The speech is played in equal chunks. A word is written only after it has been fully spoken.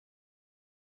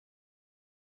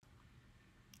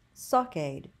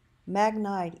Sockade,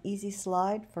 Magnide Easy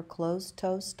Slide for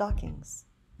closed-toe stockings.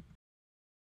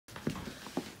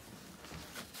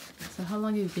 So how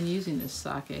long have you been using this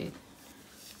Sockade?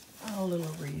 Oh, a little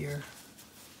over a year.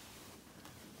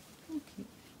 Okay.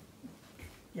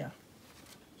 Yeah, a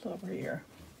little over a year.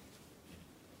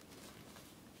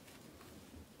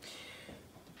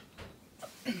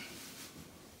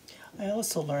 I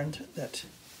also learned that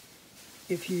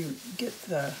if you get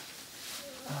the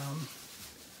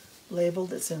label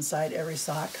that's inside every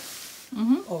sock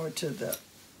over to the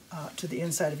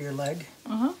inside of your leg,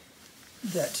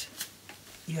 that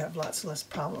you have lots less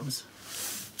problems.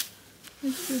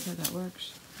 Let's see how that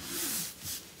works.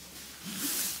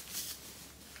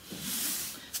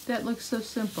 That looks so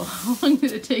simple. How long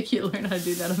did it take you to learn how to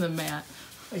do that on the mat?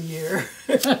 A year.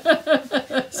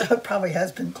 So it probably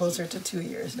has been closer to 2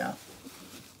 years now.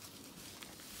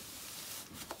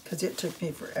 Because it took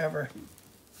me forever.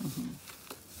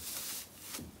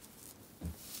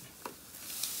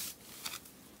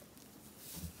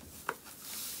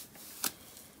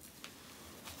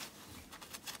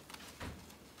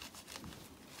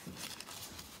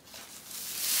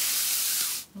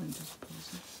 Let me just pause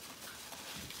it.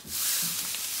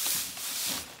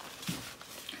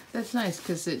 That's nice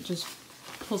because it just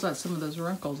pulls out some of those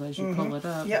wrinkles as you pull it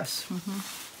up. Yes.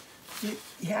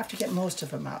 You have to get most of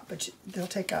them out, but they'll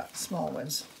take out small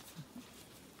ones.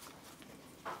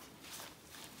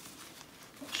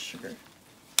 Sugar.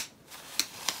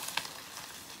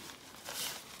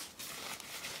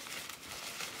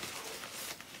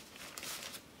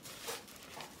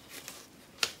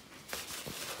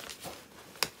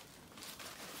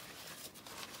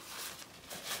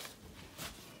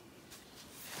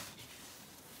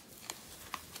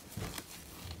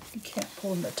 You can't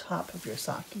pull in the top of your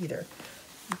sock either.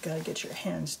 You've got to get your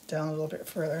hands down a little bit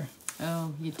further.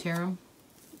 Oh, you tear them?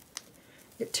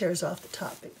 It tears off the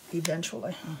top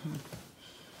eventually.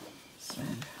 So,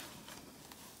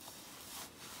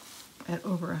 at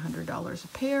over $100 a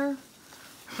pair.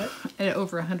 What? At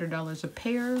over $100 a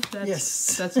pair. That's,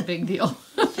 Yes. That's a big deal.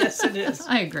 Yes, it is.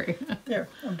 I agree. There,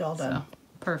 I'm all done. So,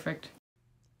 perfect.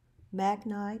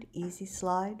 Magnide Easy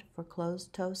Slide for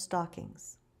closed-toe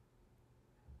stockings.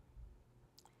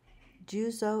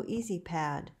 Juzo Easy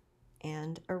Pad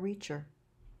and a reacher.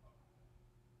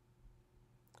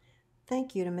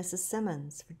 Thank you to Mrs.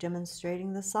 Simmons for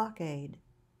demonstrating the Sockade.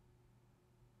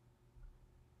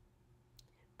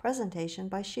 Presentation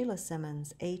by Sheila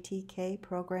Simmons, ATK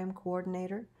Program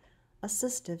Coordinator,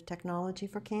 Assistive Technology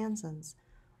for Kansans,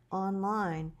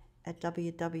 online at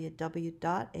www.atk.ku.edu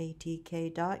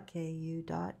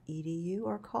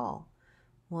or call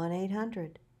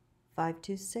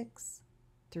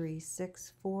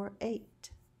 1-800-526-3648.